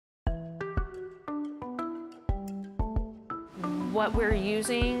what we're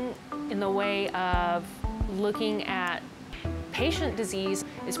using in the way of looking at patient disease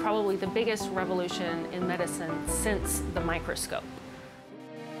is probably the biggest revolution in medicine since the microscope.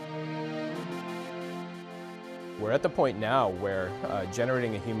 We're at the point now where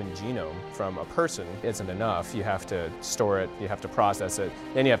generating a human genome from a person isn't enough. You have to store it, you have to process it,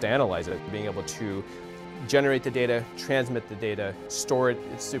 then you have to analyze it. Being able to generate the data, transmit the data, store it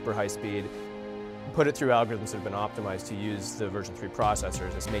at super high speed, put it through algorithms that have been optimized to use the version 3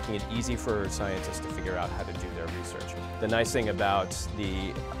 processors is making it easy for scientists to figure out how to do their research. The nice thing about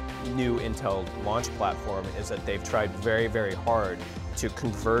the new Intel launch platform is that they've tried very, very hard to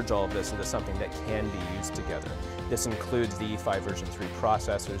converge all of this into something that can be used together. This includes the E5 version 3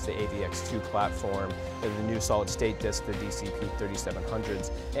 processors, the AVX2 platform, the new solid-state disk, the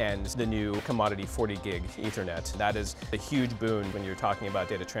DCP3700s, and the new commodity 40 gig Ethernet. That is a huge boon when you're talking about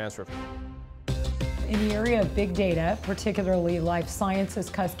data transfer. In the area of big data, particularly life sciences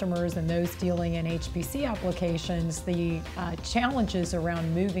customers and those dealing in HPC applications, the challenges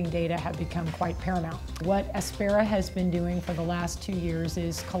around moving data have become quite paramount. What Aspera has been doing for the last 2 years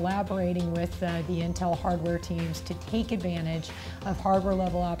is collaborating with the Intel hardware teams to take advantage of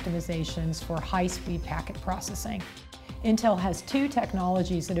hardware-level optimizations for high-speed packet processing. Intel has 2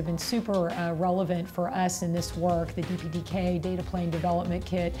 technologies that have been super relevant for us in this work, the DPDK, Data Plane Development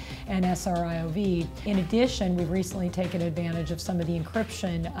Kit, and SRIOV. In addition, we've recently taken advantage of some of the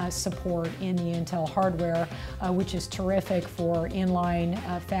encryption support in the Intel hardware, which is terrific for inline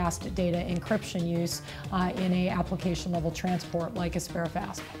fast data encryption use in a application-level transport like Aspera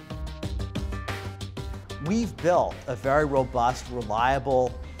Fast. We've built a very robust,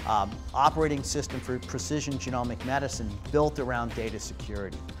 reliable operating system for precision genomic medicine built around data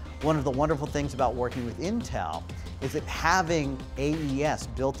security. One of the wonderful things about working with Intel is that having AES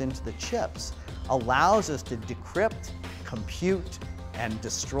built into the chips allows us to decrypt, compute, and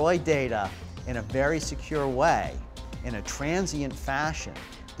destroy data in a very secure way, in a transient fashion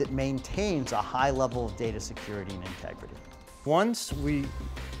that maintains a high level of data security and integrity. Once we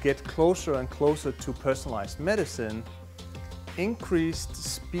get closer and closer to personalized medicine, increased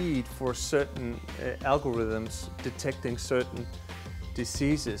speed for certain algorithms detecting certain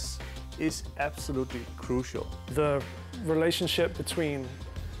diseases is absolutely crucial. The relationship between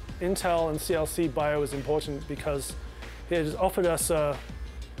Intel and CLC Bio is important because it has offered us a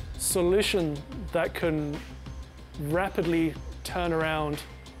solution that can rapidly turn around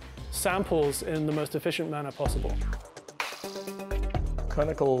samples in the most efficient manner possible.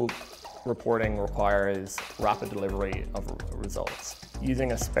 Clinical reporting requires rapid delivery of results.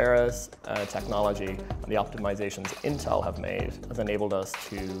 Using Aspera's technology and the optimizations Intel have made has enabled us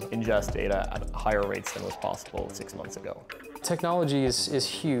to ingest data at higher rates than was possible 6 months ago. Technology is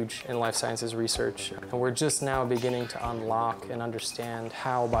huge in life sciences research, and we're just now beginning to unlock and understand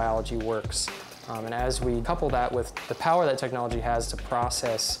how biology works. And as we couple that with the power that technology has to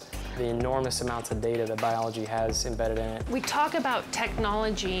process the enormous amounts of data that biology has embedded in it. We talk about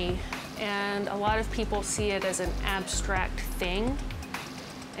technology, and a lot of people see it as an abstract thing,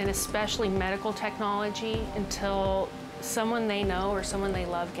 and especially medical technology, until someone they know or someone they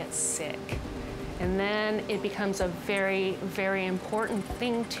love gets sick. And then it becomes a very, very important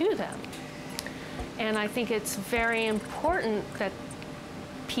thing to them. And I think it's very important that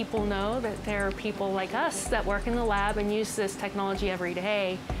people know that there are people like us that work in the lab and use this technology every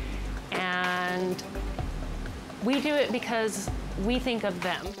day. And we do it because we think of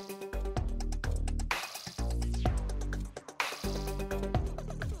them.